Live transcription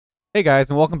Hey guys,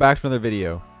 and welcome back to another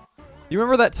video. You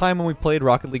remember that time when we played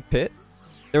Rocket League Pit?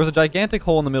 There was a gigantic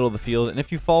hole in the middle of the field, and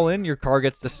if you fall in, your car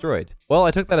gets destroyed. Well,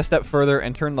 I took that a step further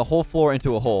and turned the whole floor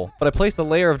into a hole, but I placed a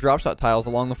layer of Dropshot tiles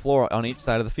along the floor on each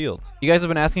side of the field. You guys have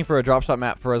been asking for a Dropshot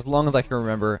map for as long as I can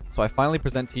remember, so I finally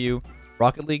present to you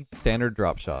Rocket League Standard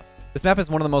Dropshot. This map is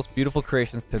one of the most beautiful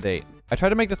creations to date. I tried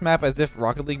to make this map as if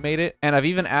Rocket League made it, and I've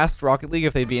even asked Rocket League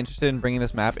if they'd be interested in bringing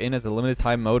this map in as a limited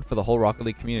time mode for the whole Rocket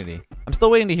League community. I'm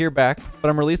still waiting to hear back, but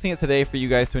I'm releasing it today for you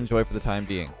guys to enjoy for the time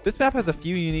being. This map has a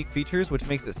few unique features which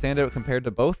makes it stand out compared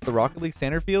to both the Rocket League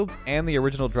standard fields and the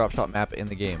original Dropshot map in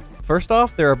the game. First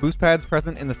off, there are boost pads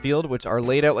present in the field which are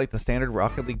laid out like the standard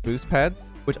Rocket League boost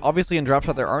pads, which obviously in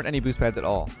Dropshot there aren't any boost pads at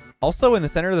all. Also, in the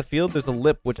center of the field, there's a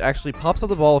lip which actually pops out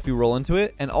the ball if you roll into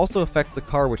it, and also affects the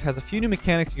car, which has a few new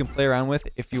mechanics you can play around with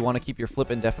if you want to keep your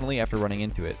flip indefinitely after running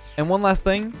into it. And one last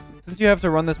thing, since you have to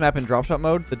run this map in Dropshot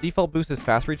mode, the default boost is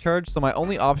fast recharge, so my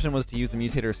only option was to use the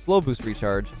mutator's slow boost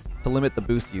recharge to limit the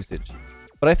boost usage.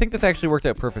 But I think this actually worked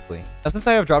out perfectly. Now, since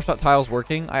I have Dropshot tiles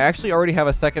working, I actually already have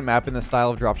a second map in the style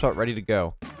of Dropshot ready to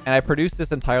go, and I produced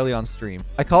this entirely on stream.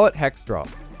 I call it Hex Drop.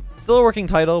 Still a working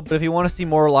title, but if you want to see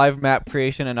more live map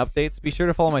creation and updates, be sure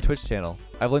to follow my Twitch channel.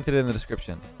 I've linked it in the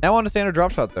description. Now on to standard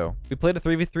Dropshot though. We played a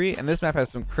 3v3 and this map has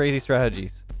some crazy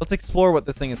strategies. Let's explore what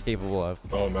this thing is capable of.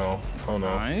 Oh no. Oh no.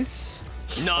 Nice.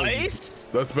 Nice.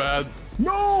 That's bad.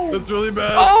 No. That's really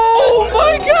bad. Oh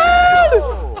my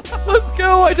god! Let's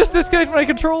go. I just disconnected my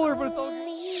controller, but it's all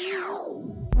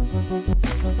good.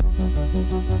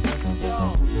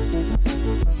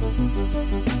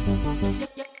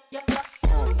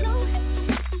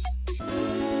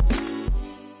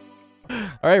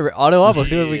 All right, auto up. Let's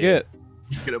see what we get.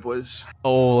 Get up, boys.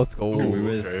 Oh, let's go.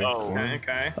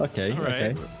 Okay. Okay.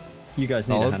 Alright. You guys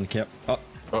need a handicap. Oh.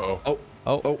 Uh-oh.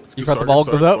 Oh. You thought the ball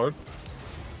goes up? Start.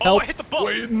 Oh, I hit the ball.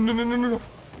 Wait, no.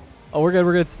 Oh, we're good.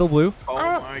 We're good. It's still blue.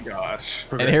 Oh my gosh.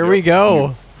 And here we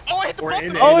go. Oh, I hit the ball.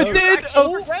 Oh, it's in.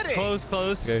 Oh,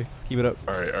 Close. okay. Just keep it up.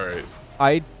 All right.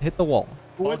 I hit the wall.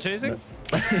 Ball chasing?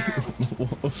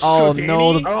 Oh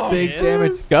no, the big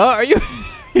damage. God, are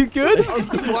you good? I'm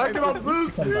just lacking on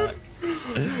boost, dude.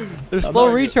 There's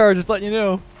slow recharge, just letting you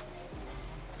know.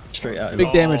 Straight out.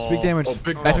 Big damage. Oh,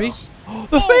 big Back to me. balls.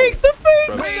 The fakes.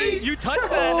 Wait, you touched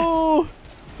that. Oh,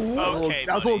 Okay,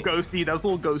 That was a little ghosty.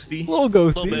 little ghosty.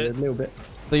 A little bit.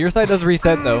 So your side does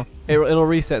reset though. It'll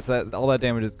reset, so that all that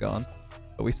damage is gone.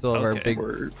 But we still have our Okay.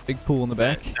 big pool in the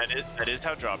back. That is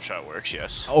how Dropshot works,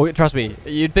 yes. Oh, trust me.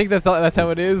 You'd think that's how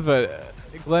it is, but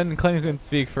Glenn can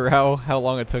speak for how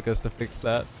long it took us to fix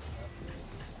that.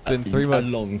 It's been 3 months.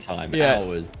 A long time. Yeah.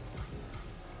 Hours.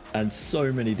 And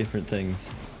so many different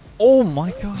things. Oh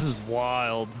my god. This is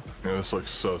wild. Yeah, this looks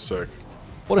so sick.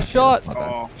 What a shot.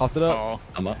 Oh, Popped it up. Oh.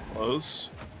 I'm up. close.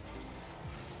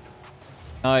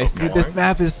 Nice. Okay. Dude, this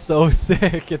map is so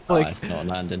sick. It's like, It's not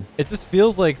landing. it just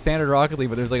feels like standard Rocket League,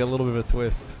 but there's like a little bit of a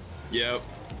twist. Yep.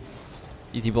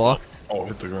 Easy blocks. Oh,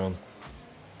 hit the ground.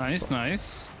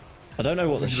 Nice. I don't know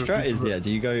what the strat is there. Do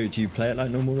you play it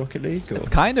like normal Rocket League? Or? It's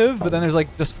kind of, but then there's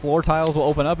like just floor tiles will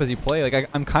open up as you play. Like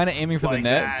I'm kind of aiming for the Like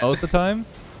net that. most of the time.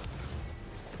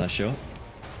 Not sure.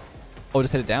 Oh,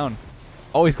 just hit it down.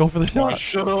 Oh, he's going for the Oh, shot.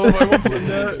 shut up. I went for the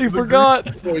net. He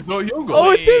forgot. Wait, no, you go.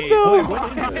 Oh, it's in though.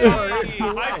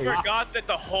 I forgot that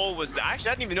the hole was there. Actually,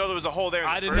 I didn't even know there was a hole there.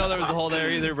 I didn't know there was a hole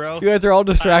there either, bro. You guys are all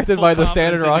distracted full by the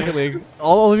standard confidence in Rocket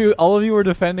League. All of you were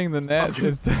defending the net.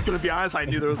 It's, Gonna be honest, I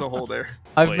knew there was a hole there.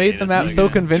 I've Wait made the a map so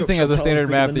second. convincing as a Dropshot standard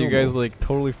tiles map bigger that you than guys normal. like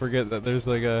totally forget that there's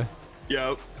like a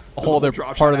Yep. whole other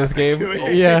Dropshot part of this aspect game. to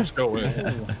it. Yeah. Let's go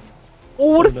in.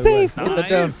 Oh, what a Oh, no save! way. Put that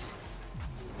down. Nice.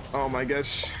 Oh my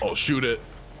gosh. Oh, shoot it.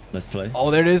 Let's play. Oh,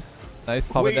 there it is. Nice.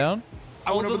 Pop Wait. it down.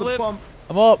 I went Hold over the the lip. bump.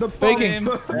 I'm up. The Faking.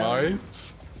 bump.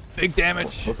 Nice. Big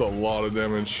damage. That's a lot of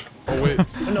damage. Oh, wait.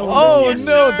 Oh Yes,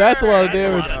 no, sir. that's a lot of That's a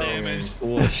damage. lot of damage.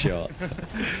 What a shot.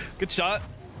 Good shot.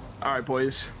 All right,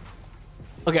 boys.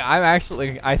 Okay, I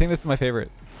think this is my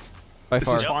favorite by This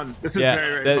far. is fun. This is Yeah,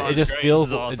 very that- fun. it just Great, feels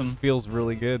this is awesome. it just feels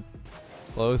really good.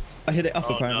 Close. I hit it up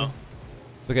Oh, apparently. no.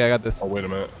 It's okay. I got this. Oh, wait a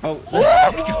minute. Oh.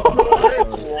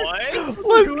 What?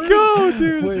 Let's go,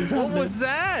 dude. What is What happening? was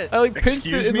that? I like pinched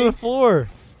Excuse it into me? the floor.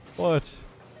 Watch.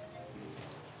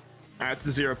 That's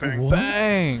the zero ping. What?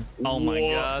 Bang. Oh my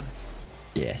god.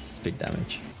 Yes, big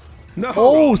damage. No.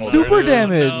 Oh, there super it is.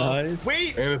 damage. No. Nice.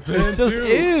 Wait. And it's It's in, just too.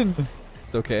 in.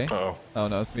 It's okay. Uh-oh. Oh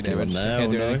no, it's gonna be Anyone damage. there? Can't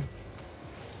Oh, do no. anything.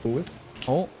 Forward.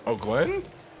 Oh, Oh, Glenn?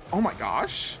 Oh my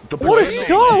gosh. what a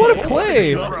shot! What a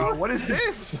play! Bro, what is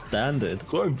this? Standard.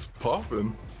 Glenn's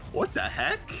popping. What the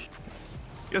heck?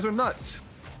 You guys are nuts.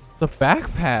 The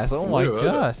back pass. Oh my Look at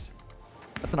that. gosh.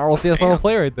 That's an RLCS level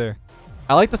play right there.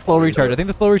 I like the slow recharge. I think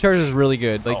the slow recharge is really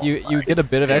good. Like you get a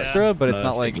bit of extra, but it's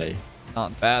not like Perfectly. it's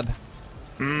not bad.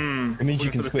 It means you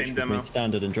can for the switch same between demo.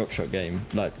 standard and Dropshot game,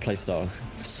 like playstyle,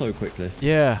 so quickly.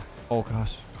 Yeah. Oh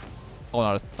gosh. Oh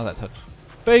no, not that touch.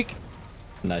 Fake.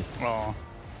 Nice. Oh.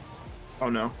 Oh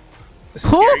no. This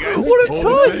is scary, guys. What a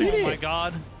touch! Oh my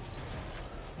god.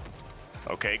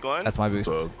 Okay, Glenn. That's my boost.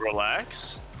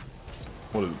 Relax.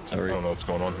 What is? Sorry. I don't know what's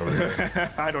going on over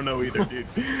here. I don't know either, dude.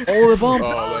 Oh, the bump.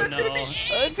 Oh, No.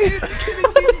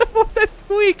 That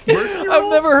squeak. I've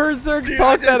never heard Zergs Dude,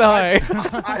 talk that high.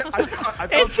 I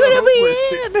It's felt so gonna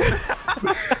be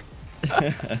hopeless,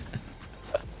 dude. in.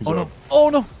 Oh no. Oh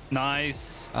no.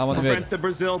 Nice. I'm on the mid. Front the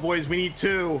Brazil boys, we need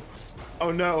 2.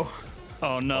 Oh no.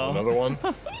 Oh no. another one.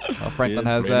 Oh, Franklin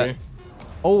has Maybe. that.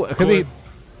 Oh, it could be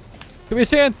a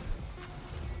chance.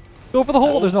 Go for the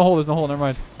hole. There's no hole. There's no hole. Never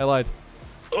mind. I lied.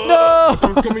 No.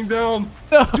 I'm coming down.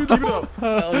 No. Dude, leave it up.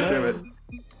 Damn it.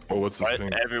 Oh, what's this Right,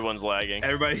 thing? everyone's lagging.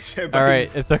 Everybody's All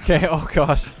right, it's okay. Oh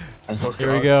gosh. Oh, Here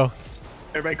we God. go.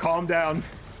 everybody calm down.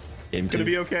 Game It's gonna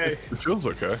 2. be okay. It feels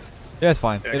okay. Yeah, it's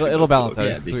fine. Yeah, It'll balance out. Yeah,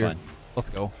 It's it'll be clear. fine. Let's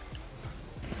go.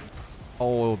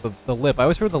 Oh, the lip. I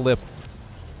always heard the lip.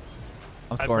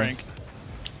 I'm Hi, scoring.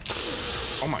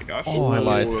 Frank. Oh my gosh. Oh, I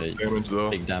lied. Oh, that's damage though.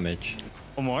 Big damage.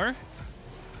 One more?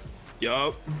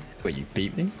 Yup. Wait, you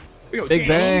beat me? We go, Big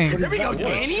Danny. bang. There we go, Good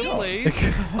Danny.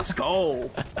 plays. Let's go.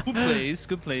 Good plays.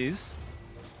 Good plays.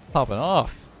 Popping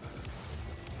off.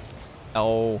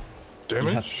 Oh. Damage?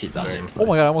 You have to keep that Dang. in. Oh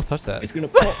my god, I almost touched that. It's gonna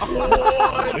pop.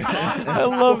 I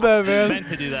love that, man. Meant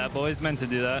to do that, boys. Meant to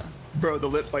do that. Bro, the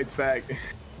lip fights back.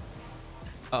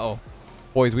 Uh-oh.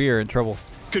 Boys, we are in trouble.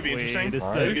 This could be Wait interesting. a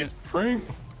Alright, second. Frank.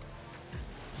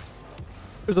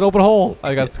 There's an open hole.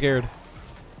 I got scared.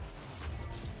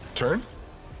 Turn.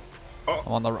 I'm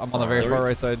on the very far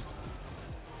right side.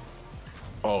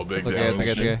 Oh, big It's okay, damage. it's okay,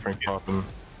 it's okay. Frank popping.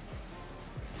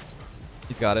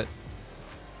 He's got it.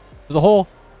 There's a hole.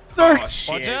 Oh, Zerks!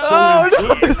 shit. Oh,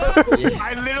 no!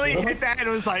 I literally hit that and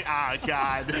it was like, ah,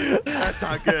 God. That's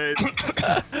not good.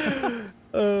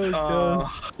 Oh, God.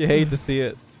 You hate to see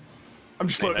it. I'm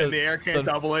just floating in the air, can't It's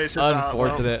double it. It's just, well,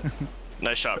 Unfortunate.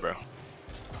 Nice shot, bro.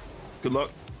 good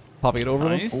luck. Popping it over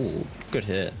them. Nice. Ooh, good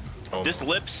hit. Oh, This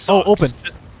lip sucks. Oh, open.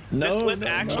 No, This lip no,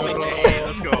 actually. no. Hey,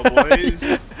 let's go,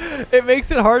 boys. It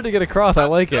makes it hard to get across. I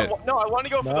like it. No, I want to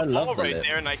go for No, I the love ball the right lip.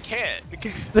 there, and I can't.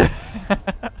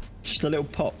 Just a little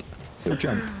pop. Little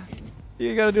jump.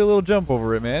 You gotta do a little jump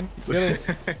over it, man. You gotta,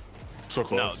 you're so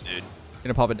close. No, dude.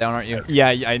 gonna pop it down, aren't you? Yeah,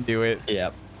 I knew it.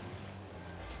 Yep.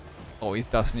 Oh, he's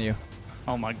dusting you.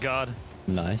 Oh my god.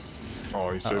 Nice.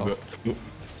 Oh, you saved Uh-oh. it.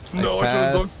 Nice No, I could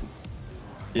have done. pass.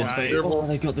 Yes, Nice. oh,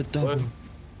 they got the double.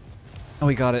 Oh,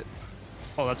 he got it.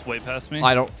 Oh, that's way past me.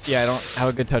 I don't have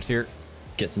a good touch here.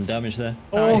 Get some damage there.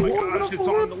 Oh my gosh, it's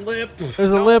on the lip.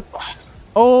 There's a lip.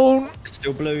 Oh,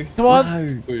 Still blue. Come on.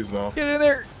 No. Please no. get in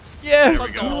there. Yes. There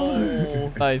we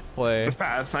go. Nice play. Nice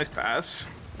pass, nice pass.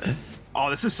 Oh,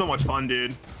 this is so much fun,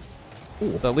 dude.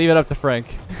 So leave it up to Frank.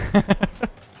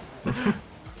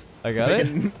 I got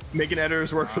it. Making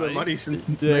editors work for their Nice. money since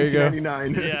There you go.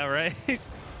 1999. Yeah, right?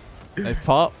 Nice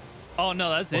pop. Oh no,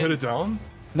 that's Oh, hit it. it down.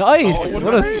 Nice. Oh,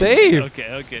 What a save.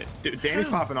 Okay, okay. Dude, Danny's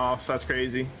popping off. That's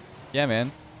crazy. Yeah,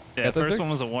 man. Yeah, Got those first six? one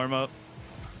was a warm up.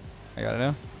 I got it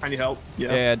now. I need help.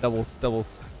 Yeah. Yeah,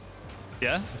 doubles.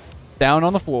 Yeah? Down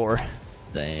on the floor.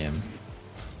 Damn.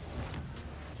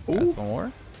 Got Ooh, some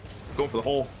more. going for the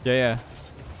hole. Yeah.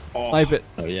 Oh. Snipe it.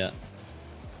 Oh yeah.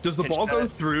 Does the Pinch ball go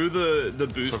pad. through the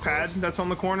boost So pad that's on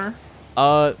the corner?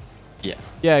 Yeah,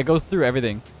 Yeah. it goes through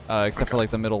everything, except for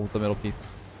like the middle piece.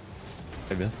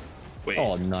 Maybe. Wait.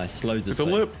 Oh, nice. Loads of It's a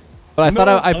space. lip. But I thought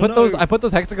No. I Oh, put no.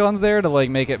 those hexagons there to like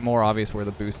make it more obvious where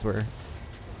the boosts were,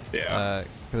 Yeah.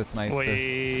 because it's nice.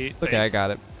 Wait. It's okay, I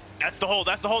got it. That's the hole.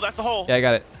 That's the hole. That's the hole. Yeah, I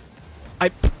got it.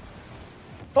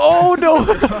 Oh no!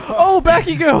 Oh, back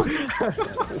you go.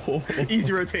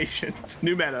 Easy rotations.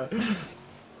 New meta.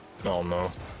 Oh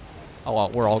no. Oh well,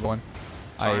 we're all going.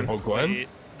 Fine. Oh, Glenn. Wait.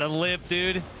 The lip,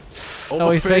 dude. Oh, No,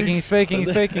 the he's faking. He's fakes. faking.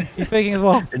 He's faking. He's faking as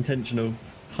well. Intentional.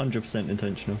 100%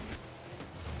 intentional.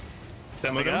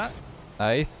 Demo I them. got.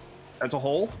 Nice. That's a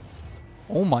hole.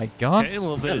 Oh my god. Okay, a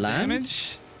little bit of land?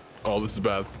 damage. Oh, this is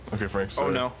bad. Okay, Frank. Oh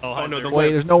Sorry. no. Oh, Oh, hi, no. sir. The Wait,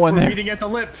 lip. there's no one We're there. meeting at the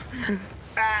lip.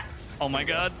 Ah. Oh my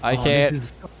god. I Oh, can't. This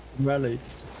is rally.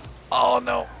 Oh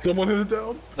no. Someone hit it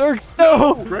down. Zerks,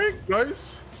 no. Frank,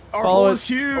 nice. Our Follow hole it. is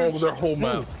huge. Oh, their whole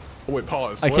map. Oh wait,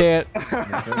 pause. I What? can't.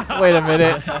 Wait a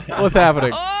minute. What's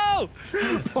happening? Oh!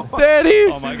 Daddy,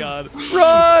 Oh my god.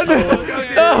 run!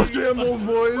 No, Jam those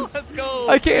boys. Let's go.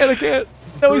 I can't.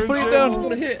 No, he's putting it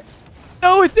down. hit.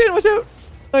 No, it's in. Watch out.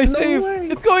 Nice save.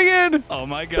 It's going in. Oh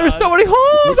my god. There's so many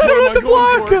holes. I don't have to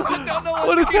block. I don't know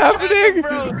What is happening?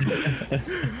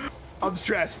 I'm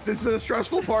stressed. This is a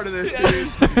stressful part of this, dude.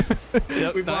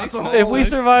 Yep, We've lots of nice. holes. If we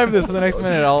survive this for the next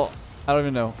minute, I don't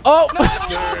even know. Oh!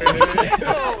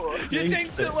 You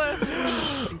jinxed it, Leth.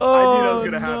 I knew that Oh, was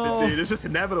gonna happen, no. dude. It's just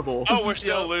inevitable. Oh, we're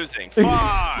still losing.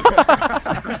 Fuck.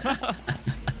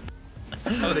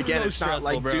 But again, so it's not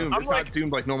like stressful, bro. doomed. I'm It's like- not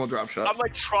doomed like normal drop shot. I'm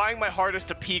like trying my hardest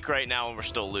to peek right now, and we're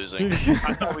still losing.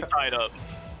 I thought we tied up.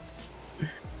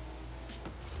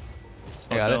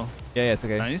 I got it. no. Yeah, it's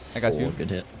okay. Nice. I got you. Oh, good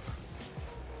hit.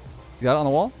 You got it on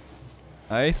the wall?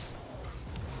 Nice.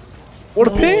 What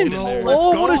a pinch! no,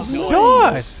 Oh, what a let's go,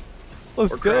 shot! boys.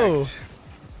 Let's We're go. cracked.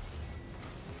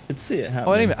 Could see it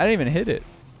happening. Oh, I didn't even hit it.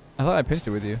 I thought I pinched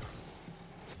it with you.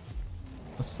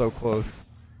 That was so close.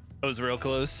 That was real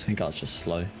close. I think I was just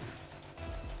slow.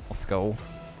 Let's go.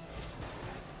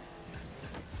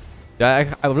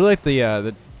 Yeah, I really like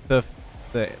the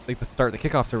start. The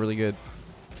kickoffs are really good.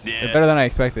 Yeah. They're better than I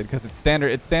expected because it's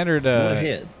standard. It's standard. What a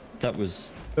hit. That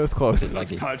was close. Was it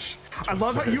Let's lucky? touch. I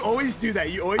love how you always do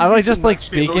that. You always. I do like some just, like, nut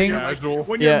shit when speaking. you're, like, Casual.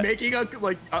 when Yeah. you're making a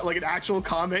like an actual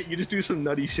comment, you just do some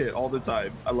nutty shit all the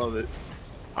time. I love it.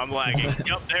 I'm lagging.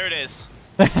 Yep, there it is.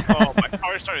 Oh, my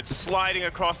car started sliding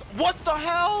across. What the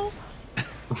hell?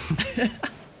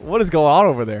 What is going on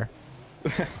over there?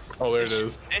 Oh, there it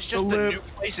is. It's just The the lip. new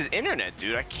place's internet,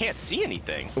 dude. I can't see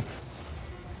anything.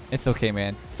 It's okay,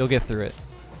 man. You'll get through it.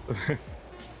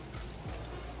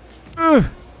 Ugh.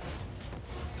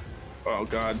 Oh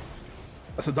god,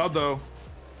 that's a dub though.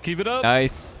 Keep it up.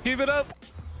 Nice. Keep it up.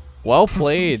 Well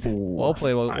played. Well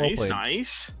played. Well Nice, played.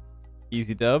 nice.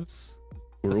 Easy dubs.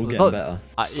 We're all This is getting not- better.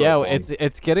 So Yeah, fun.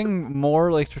 it's getting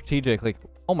more like strategic. Like,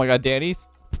 oh my god, Danny's.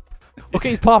 Okay,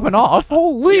 he's popping off.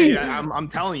 Holy. Yeah, I'm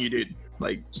telling you, dude.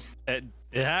 Like, It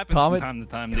happens Calm it- from time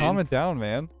to time, dude. Calm it down,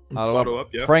 man. I don't Auto know. up,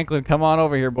 yeah. Franklin, come on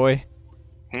over here, boy.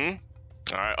 All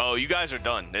right. Oh, you guys are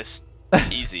done. This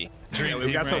easy. yeah,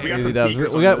 we got team some. right We got Easy some. dubs. peekers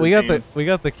We on got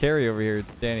team. the carry over here,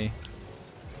 Danny.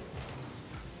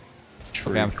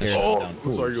 True. I'm scared. Oh, Down.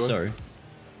 I'm sorry, go ahead. sorry.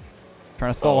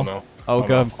 Trying to stall. Oh no. Oh,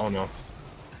 good. No. Oh no.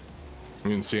 I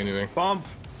didn't see anything. Bump.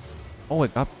 Oh,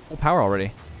 it got full power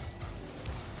already.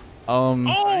 Oh!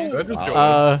 That just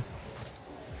go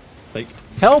Like,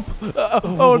 Help!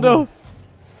 Oh no!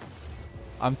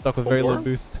 I'm stuck with very low Four?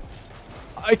 boost.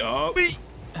 Oh. in.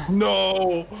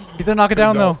 No. He's gonna knock it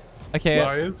down No. though. I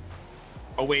can't. Nice.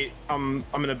 Oh wait, I'm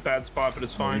in a bad spot, but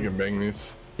it's You fine. can bang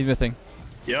these. He's missing.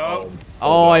 Yup.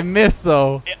 Oh, I missed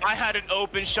though. I had an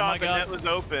open shot. The God. net was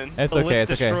open. It's The okay. lip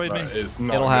It's okay. destroyed me. That is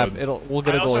not It'll good. happen. We'll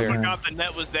get I a goal also here. forgot the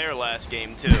net was there last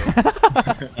game too.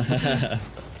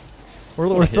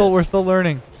 We're still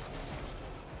learning.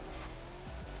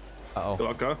 Uh Good oh.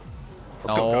 luck, huh?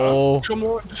 Let's go, Oh. Come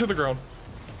on, to the ground.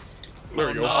 There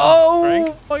we go. Oh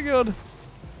Frank? my god.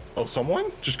 Oh,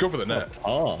 someone? Just go for the net.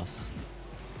 pass. Is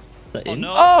that Oh in?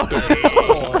 no.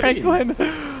 Oh, Franklin.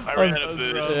 I ran out of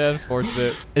boost. Yeah,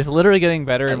 unfortunate. It's literally getting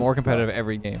better and more competitive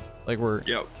every game. Like we're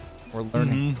Yep.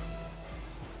 learning.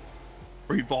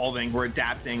 We're evolving. We're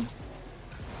adapting.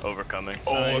 Overcoming.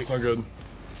 Oh, that's not good.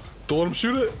 Don't let him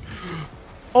shoot it.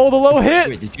 Oh, the low hit.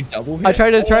 Wait, did you double hit? I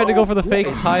tried to go for the fake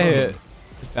high hit.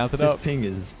 Just bounce it This up. ping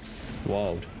is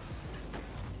wild.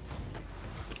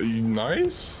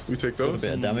 Nice. We take A those.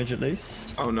 bit of damage at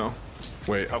least. Oh no.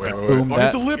 Wait, Okay. wait. Boom, Oh,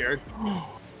 that- hit the lip. Scared.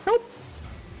 Help.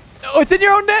 Oh, it's in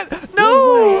your own net.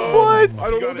 No. What? I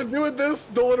don't know what to do with this.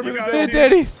 Don't let him hit got it. Hey, down.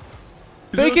 Danny. He's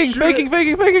gonna Faking, shoot faking, it.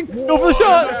 faking, faking. Go for the Whoa,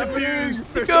 shot. what's happening?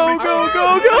 There's Go, so many- go,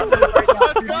 go, go.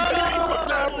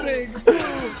 What's happening?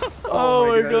 Oh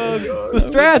my god. The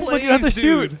strats, like you don't have to plays,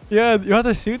 shoot. dude. Yeah, you don't have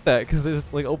to shoot that because it's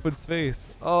just like open space.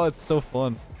 Oh, it's so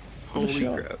fun. Holy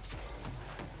shot. crap.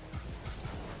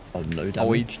 Oh, no damage.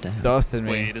 Oh, he Damn. dusted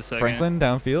me. Wait a second. Franklin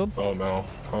downfield. Oh no.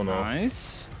 Oh no.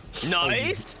 Nice.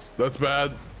 Nice. That's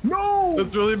bad. No.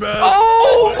 That's really bad.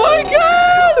 Oh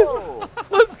my god!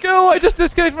 Let's go. I just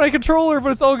disconnected my controller,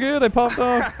 but it's all good. I popped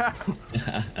off.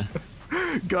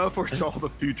 Go foresaw the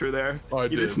future there. I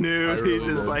He just did. knew. I He really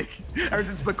just did. like ever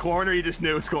since the corner, he just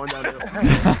knew it was going downhill.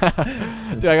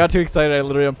 Dude, I got too excited. I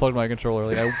literally unplugged my controller.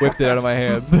 Like I whipped it out of my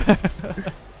hands.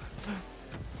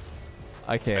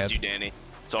 I can't. That's you, Danny.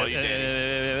 It's all you,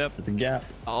 Danny. Yep. There's a gap.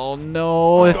 Oh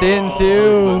no, it's in The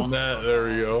too. net. There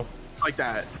we go. It's like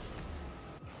that.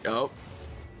 Yup.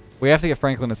 We have to get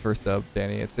Franklin his first dub,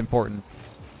 Danny. It's important.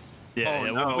 Yeah, Oh,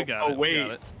 yeah, no. we got Oh, it. we got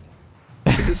wait. it.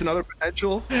 Is this another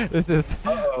potential? This is.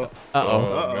 Uh-oh. Uh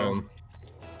oh. Uh-oh. man.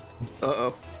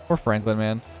 Uh-oh. Poor Franklin,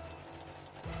 man.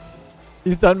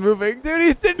 He's done moving, dude.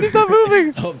 He's not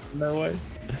moving. Oh, no way.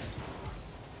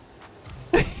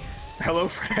 Hello,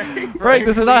 Frank. Frank,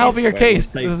 this is not helping your Wait,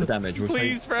 case. We'll This save the is- damage. We'll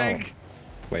Please, save... Frank.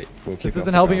 Oh. Wait, we'll keep This it isn't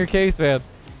off helping the your case, man. ground.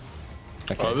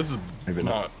 Okay. This is Maybe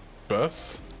not. not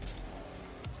best.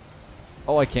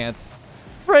 Oh, I can't.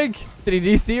 Frank, did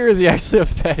he DC or is he actually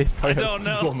upset? He's I probably don't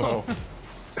I don't know. know.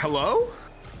 Hello?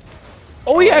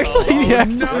 Oh, he actually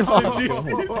no. lost. He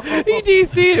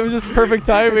DC'd. It was just perfect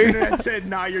timing. Internet said,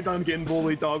 "Nah, you're done getting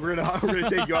bullied, dog. We're gonna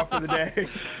take you off for the day."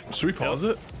 Should we pause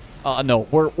it? No,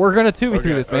 we're gonna 2v3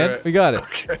 Okay, this, man. alright. We got it.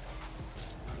 Okay.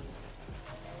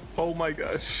 Oh my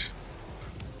gosh.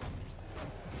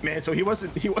 Man, so he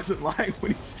wasn't lying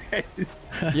when he said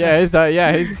Yeah, he's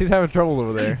having troubles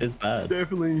over there. It's bad.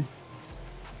 definitely.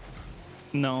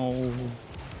 No.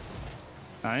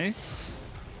 Nice.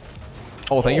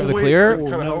 Oh, thank you for the wait, clear.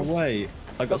 wait. Oh, no way.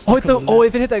 I got Oh, stuck on the left.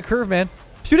 if it hit that curve, man.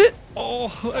 Shoot it. Oh,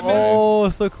 I missed. Oh,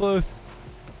 so close.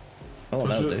 Oh,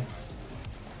 that'll do.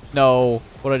 No,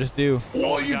 what'd I just do?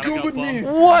 Oh, you Gotta go go with me.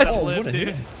 bump. What? Oh, Live, what a dude.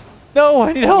 hit. No,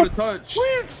 I need What a help. touch.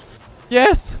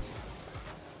 Yes.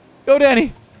 Go,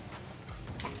 Danny.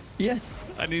 Yes.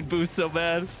 I need boost so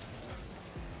bad.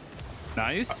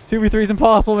 Nice. 2v3 is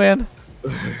impossible, man.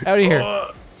 Out of here.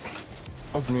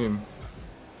 That's mean.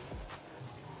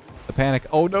 The panic.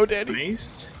 Oh, no, Danny.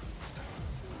 Nice.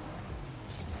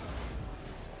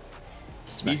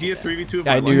 Smack Easy it at down. 3v2.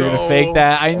 I knew you were gonna No. fake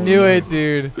that. I knew it,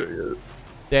 dude. Dang it.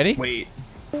 Danny. Wait.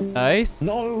 Nice.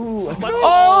 No. I couldn't-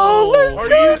 Oh, let's Are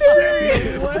go, you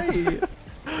Danny. serious?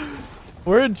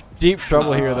 We're in deep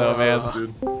trouble here, though, man.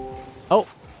 Dude. Oh, is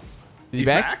he He's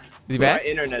back? back? Is he back?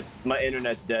 My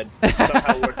internet's dead. It's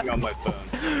somehow working on my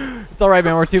phone. It's all right,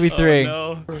 man. We're 2v3.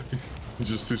 Oh, no. He's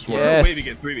just too smart. Yes. Way to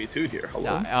get 3v2 here.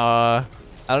 Hello. I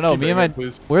don't know. Keep Me and it, my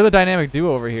please. we're the dynamic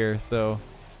duo over here, so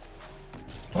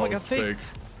Oh, I got it's fake.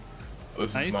 faked.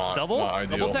 This Nice. is not, Double? not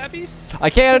ideal. Double tappies? I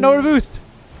can't. I know where to boost.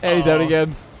 And he's out Oh.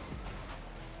 again.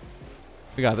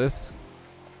 We got this.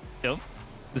 Yep.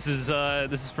 This is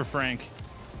for Frank.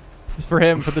 This is for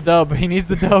him for the dub. He needs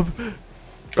the dub.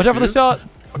 Watch out for the shot.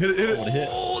 Hit it, hit it. What a hit.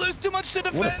 Oh, there's too much to What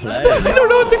a defend. play. I don't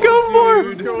know what to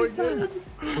go for. Go again.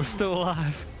 We're still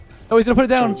alive. Oh, he's gonna put it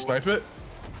Trying down. to snipe it.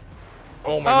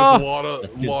 Oh my, Oh. there's a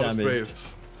That's good lot of damage. space.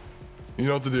 You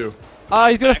know what to do.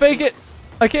 He's gonna fake it.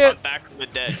 I can't. Back from the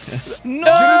dead.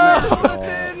 No.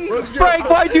 Frank,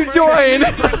 why'd you join?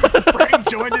 Frank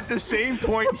joined at the same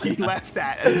point he left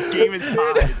at, and the game is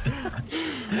tied.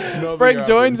 Nothing Frank happened.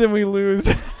 joins and we lose.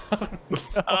 Okay,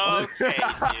 dude.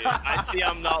 I see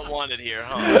I'm not wanted here,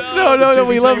 huh? No.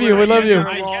 We love you. We love you.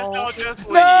 I guess I'll just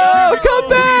leave. No, come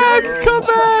back. Come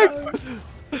back.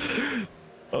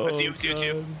 It's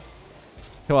you.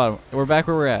 Come on. We're back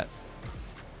where we're at.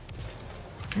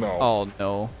 No. Oh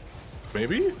no.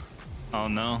 Maybe? Oh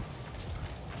no.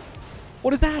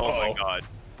 What is that? Oh my god.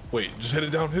 Wait, just hit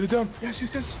it down, hit it down.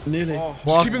 Yes. Nearly. Oh,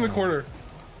 Just keep it in the corner.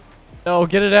 No,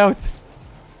 get it out.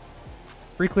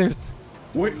 Free clears.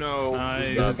 Wait, no.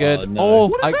 Nice. This is good. Oh,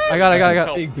 no. Oh, I got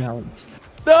it. Big bounce.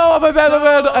 No, my bad.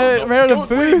 I ran out of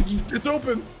Don't- wait, boost. It's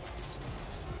open.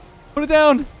 Put it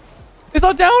down. It's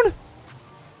not down.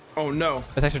 Oh no.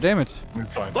 That's extra damage.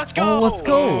 It's fine. Let's go. Oh, let's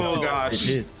go. Oh It gosh.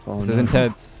 did. Oh, This no. is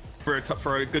intense. For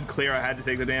a good clear, I had to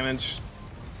take the damage.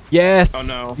 Yes. Oh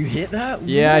no. You hit that?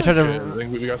 Yeah, I tried Okay, I to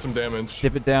think we got some damage.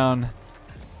 dip it down.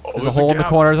 Oh, There's a hole in the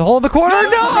corner. There's a hole in the corner. No!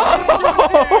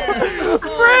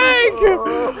 Frank!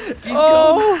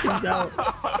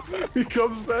 Oh! He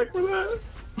comes back for that.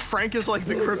 Frank is like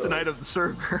the kryptonite of the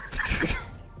server.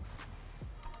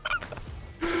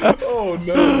 Oh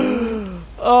no.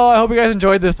 Oh, I hope you guys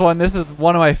enjoyed this one. This is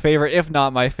one of my favorite, if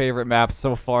not my favorite maps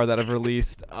so far that I've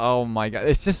released. Oh my god.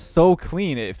 It's just so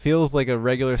clean. It feels like a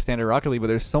regular standard Rocket League, but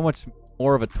there's so much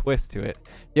more of a twist to it.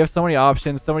 You have so many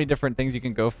options, so many different things you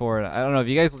can go for. I don't know.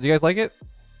 Do you guys like it?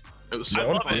 It was I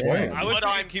so love fun it. playing. I wish But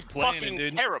we I'm could keep playing fucking it,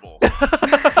 dude. terrible.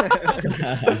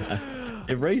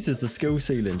 It raises the skill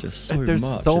ceiling just so There's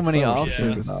much. so It's many so options.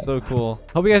 shit It's about. so cool.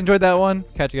 Hope you guys enjoyed that one.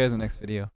 Catch you guys in the next video.